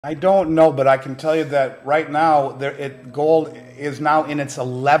I don't know, but I can tell you that right now, gold is now in its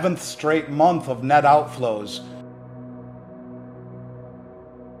 11th straight month of net outflows.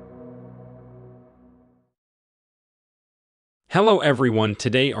 Hello everyone,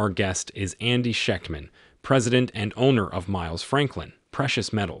 today our guest is Andy Schectman, president and owner of Miles Franklin,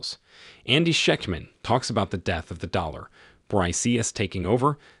 Precious Metals. Andy Schectman talks about the death of the dollar, BRICS taking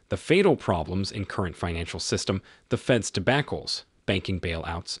over, the fatal problems in current financial system, the Fed's debacles, banking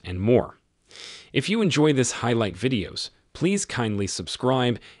bailouts, and more. If you enjoy this highlight videos, please kindly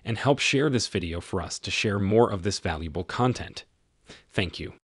subscribe and help share this video for us to share more of this valuable content. Thank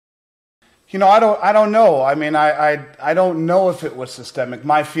you. You know, I don't know. I mean, I don't know if it was systemic.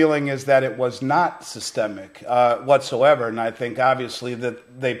 My feeling is that it was not systemic whatsoever, and I think obviously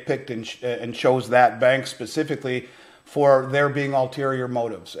that they picked and chose that bank specifically for there being ulterior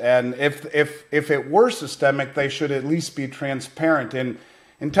motives. And if it were systemic, they should at least be transparent in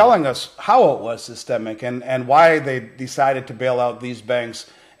telling us how it was systemic and why they decided to bail out these banks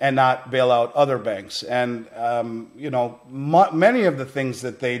and not bail out other banks. And you know, many of the things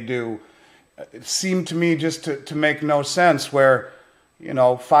that they do seem to me just to make no sense, where, you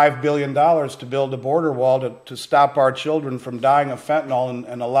know, $5 billion to build a border wall to stop our children from dying of fentanyl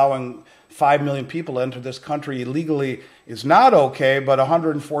and allowing 5 million people to enter this country illegally is not okay, but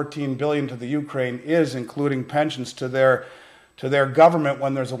 $114 billion to the Ukraine is, including pensions to their government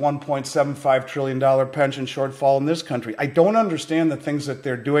when there's a $1.75 trillion pension shortfall in this country. I don't understand the things that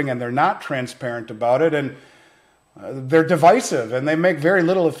they're doing, and they're not transparent about it, and they're divisive, and they make very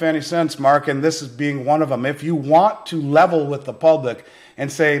little, if any, sense, Mark, and this is being one of them. If you want to level with the public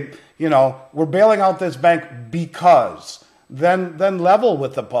and say, you know, we're bailing out this bank because, then level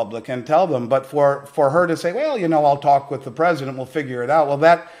with the public and tell them. But for her to say, well, you know, I'll talk with the president, we'll figure it out.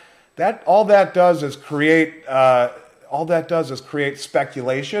 Well, all that does is create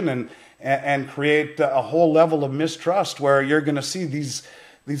speculation and create a whole level of mistrust, where you're going to see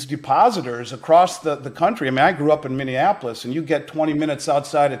these depositors across the country. I mean, I grew up in Minneapolis, and you get 20 minutes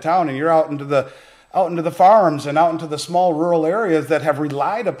outside of town and you're out into the farms and out into the small rural areas that have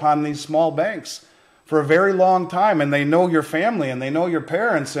relied upon these small banks for a very long time. And they know your family and they know your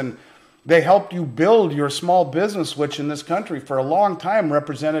parents, and they helped you build your small business, which in this country for a long time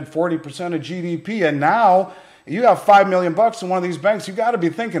represented 40% of GDP. And now you have $5 million in one of these banks. You got to be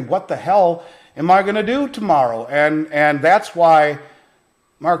thinking, what the hell am I going to do tomorrow? And that's why,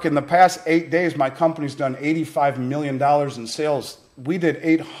 Mark, in the past 8 days, my company's done $85 million in sales. We did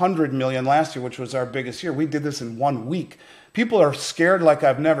 $800 million last year, which was our biggest year. We did this in 1 week. People are scared like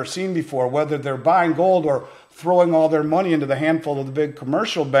I've never seen before, whether they're buying gold or throwing all their money into the handful of the big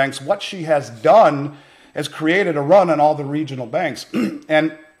commercial banks. What she has done has created a run on all the regional banks.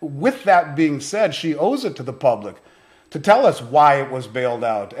 And with that being said, she owes it to the public to tell us why it was bailed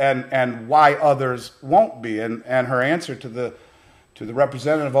out and why others won't be. And her answer to the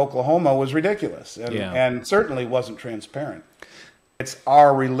representative of Oklahoma was ridiculous and certainly wasn't transparent. It's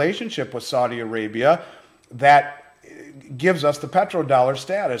our relationship with Saudi Arabia that gives us the petrodollar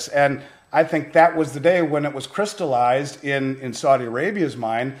status. And I think that was the day when it was crystallized in Saudi Arabia's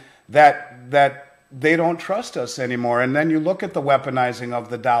mind that they don't trust us anymore. And then you look at the weaponizing of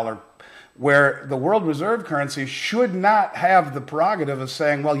the dollar, where the world reserve currency should not have the prerogative of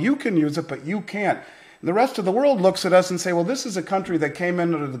saying, well, you can use it, but you can't. The rest of the world looks at us and say, well, this is a country that came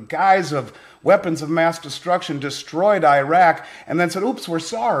in under the guise of weapons of mass destruction, destroyed Iraq, and then said, oops, we're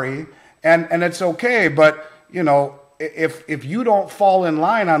sorry, and it's okay. But, you know, if you don't fall in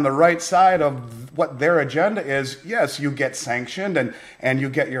line on the right side of what their agenda is, yes, you get sanctioned and you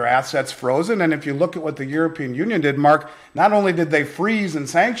get your assets frozen. And if you look at what the European Union did, Mark, not only did they freeze and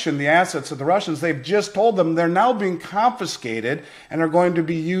sanction the assets of the Russians, they've just told them they're now being confiscated and are going to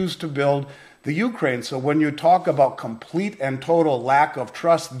be used to build the Ukraine. So when you talk about complete and total lack of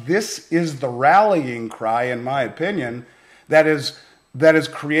trust, this is the rallying cry, in my opinion, that is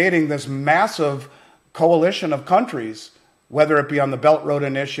creating this massive coalition of countries, whether it be on the Belt Road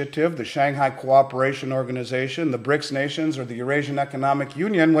Initiative, the Shanghai Cooperation Organization, the BRICS nations, or the Eurasian Economic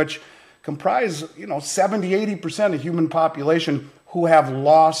Union, which comprise, you know, 70–80% of human population who have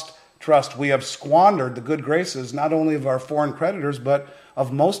lost trust. We have squandered the good graces not only of our foreign creditors, but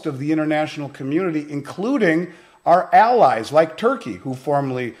of most of the international community, including our allies like Turkey, who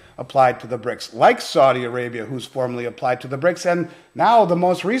formerly applied to the BRICS, like Saudi Arabia, who's formerly applied to the BRICS, and now the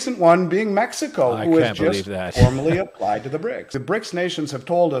most recent one being Mexico, who has just formally applied to the BRICS. The BRICS nations have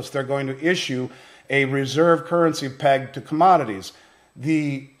told us they're going to issue a reserve currency pegged to commodities.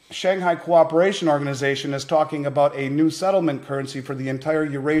 The Shanghai Cooperation Organization is talking about a new settlement currency for the entire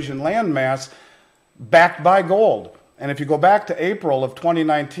Eurasian landmass backed by gold. And if you go back to April of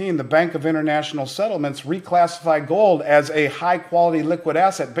 2019, the Bank of International Settlements reclassified gold as a high-quality liquid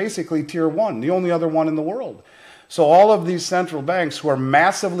asset, basically tier one, the only other one in the world. So all of these central banks who are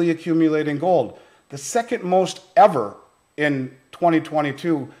massively accumulating gold, the second most ever in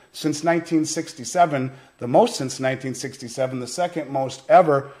 2022 since 1967, the most since 1967, the second most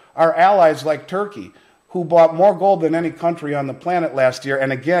ever, are allies like Turkey, who bought more gold than any country on the planet last year.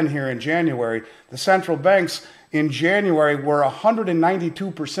 And again, here in January, the central banks in January were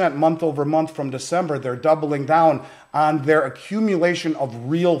 192% month over month from December. They're doubling down on their accumulation of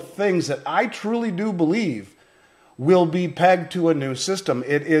real things that I truly do believe will be pegged to a new system.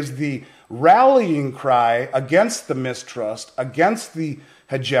 It is the rallying cry against the mistrust, against the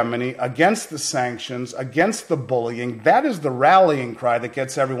hegemony, against the sanctions, against the bullying. That is the rallying cry that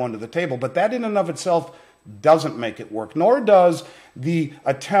gets everyone to the table. But that in and of itself doesn't make it work, nor does the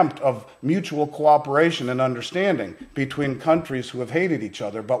attempt of mutual cooperation and understanding between countries who have hated each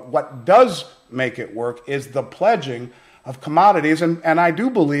other. But what does make it work is the pledging of commodities, and I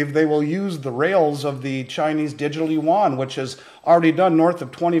do believe they will use the rails of the Chinese digital yuan, which has already done north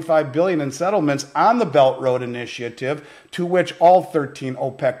of 25 billion in settlements on the Belt Road Initiative, to which all 13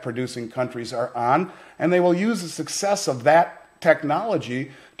 OPEC producing countries are on, and they will use the success of that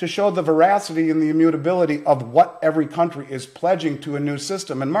technology to show the veracity and the immutability of what every country is pledging to a new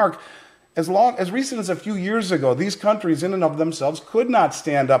system. And Mark, as recent as a few years ago, these countries in and of themselves could not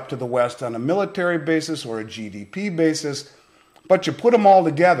stand up to the West on a military basis or a GDP basis, but you put them all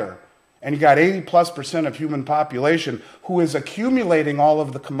together, and you got 80+% of human population who is accumulating all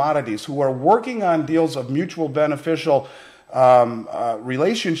of the commodities, who are working on deals of mutual beneficial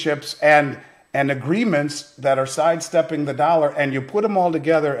relationships and agreements that are sidestepping the dollar, and you put them all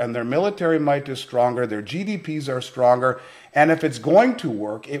together, and their military might is stronger, their GDPs are stronger, and if it's going to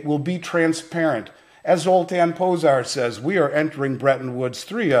work, it will be transparent. As Zoltan Pozsar says, we are entering Bretton Woods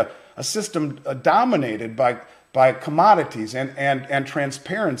III, a system dominated by commodities and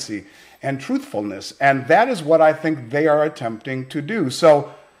transparency and truthfulness, and that is what I think they are attempting to do.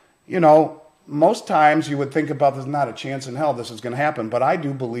 So, you know, most times you would think about there's not a chance in hell this is going to happen, but I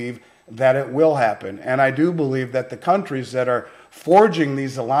do believe that it will happen. And I do believe that the countries that are forging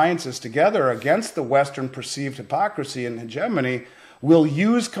these alliances together against the Western perceived hypocrisy and hegemony will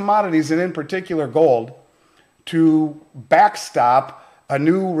use commodities, and in particular gold, to backstop a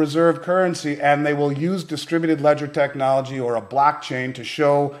new reserve currency, and they will use distributed ledger technology or a blockchain to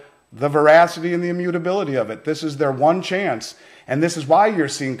show the veracity and the immutability of it. This is their one chance. And this is why you're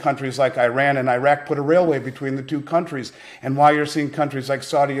seeing countries like Iran and Iraq put a railway between the two countries, and why you're seeing countries like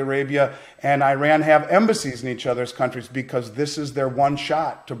Saudi Arabia and Iran have embassies in each other's countries, because this is their one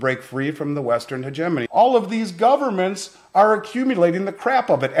shot to break free from the Western hegemony. All of these governments are accumulating the crap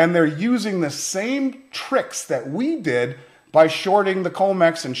of it, and they're using the same tricks that we did by shorting the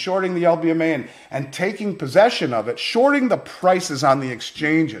COMEX and shorting the LBMA and taking possession of it, shorting the prices on the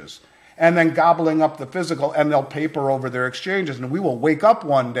exchanges, and then gobbling up the physical, and they'll paper over their exchanges. And we will wake up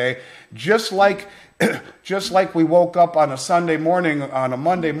one day, just like we woke up on a Sunday morning, on a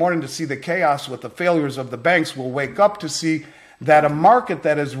Monday morning, to see the chaos with the failures of the banks. We'll wake up to see that a market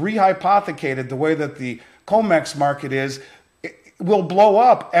that is rehypothecated the way that the COMEX market is, will blow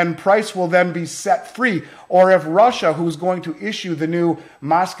up, and price will then be set free. Or if Russia, who's going to issue the new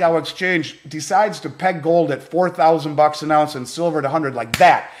Moscow exchange, decides to peg gold at $4,000 an ounce and silver at 100, like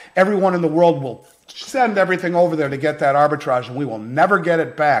that, everyone in the world will send everything over there to get that arbitrage, and we will never get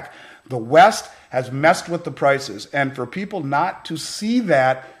it back. The West has messed with the prices, and for people not to see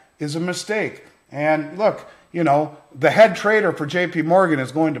that is a mistake. And look, you know, the head trader for JP Morgan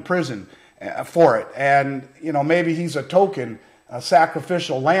is going to prison for it, and you know, maybe he's a token, a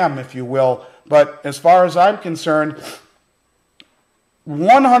sacrificial lamb, if you will. But as far as I'm concerned,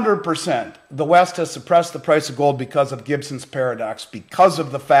 100% the West has suppressed the price of gold because of Gibson's paradox, because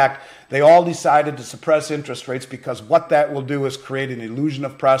of the fact they all decided to suppress interest rates, because what that will do is create an illusion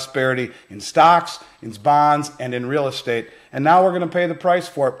of prosperity in stocks, in bonds, and in real estate. And now we're going to pay the price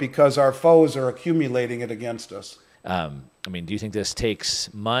for it because our foes are accumulating it against us. I mean, do you think this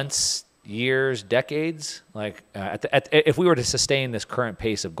takes months, years, decades? Like, if we were to sustain this current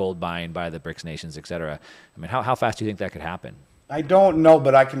pace of gold buying by the BRICS nations, et cetera, I mean, how fast do you think that could happen? I don't know,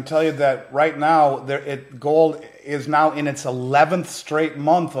 but I can tell you that right now, gold is now in its 11th straight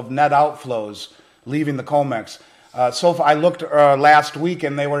month of net outflows leaving the COMEX. So far, I looked last week,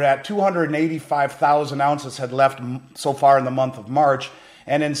 and they were at 285,000 ounces had left so far in the month of March.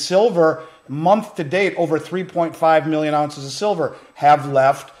 And in silver, month to date, over 3.5 million ounces of silver have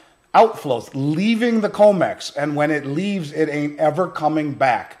left outflows, leaving the COMEX. And when it leaves, it ain't ever coming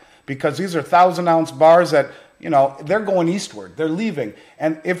back, because these are 1,000-ounce bars that they're going eastward. They're leaving.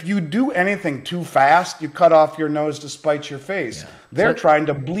 And if you do anything too fast, you cut off your nose to spite your face. Yeah. They're trying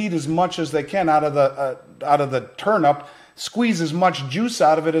to bleed as much as they can out of the turnip, squeeze as much juice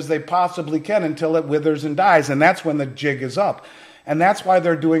out of it as they possibly can until it withers and dies. And that's when the jig is up. And that's why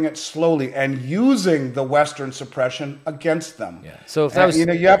they're doing it slowly and using the Western suppression against them. Yeah. So if that was,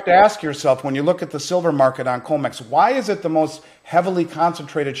 you have to ask yourself, when you look at the silver market on COMEX, why is it the most heavily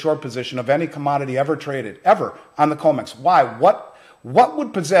concentrated short position of any commodity ever traded, ever on the COMEX? Why? What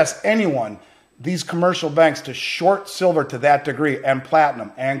would possess anyone, these commercial banks, to short silver to that degree, and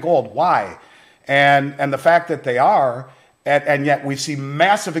platinum and gold? Why? And the fact that they are, and yet we see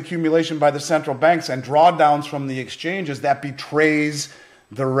massive accumulation by the central banks and drawdowns from the exchanges, that betrays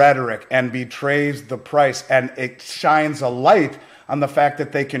the rhetoric and betrays the price. And it shines a light on the fact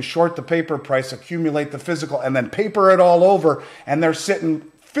that they can short the paper price, accumulate the physical, and then paper it all over. And they're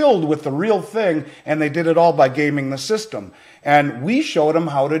sitting filled with the real thing. And they did it all by gaming the system. And we showed them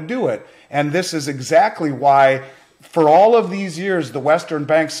how to do it. And this is exactly why, for all of these years, the Western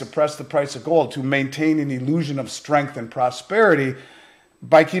banks suppressed the price of gold to maintain an illusion of strength and prosperity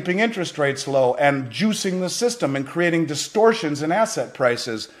by keeping interest rates low and juicing the system and creating distortions in asset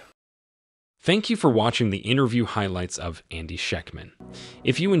prices. Thank you for watching the interview highlights of Andy Schectman.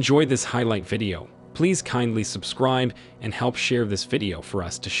 If you enjoyed this highlight video, please kindly subscribe and help share this video for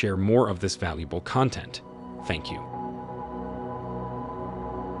us to share more of this valuable content. Thank you.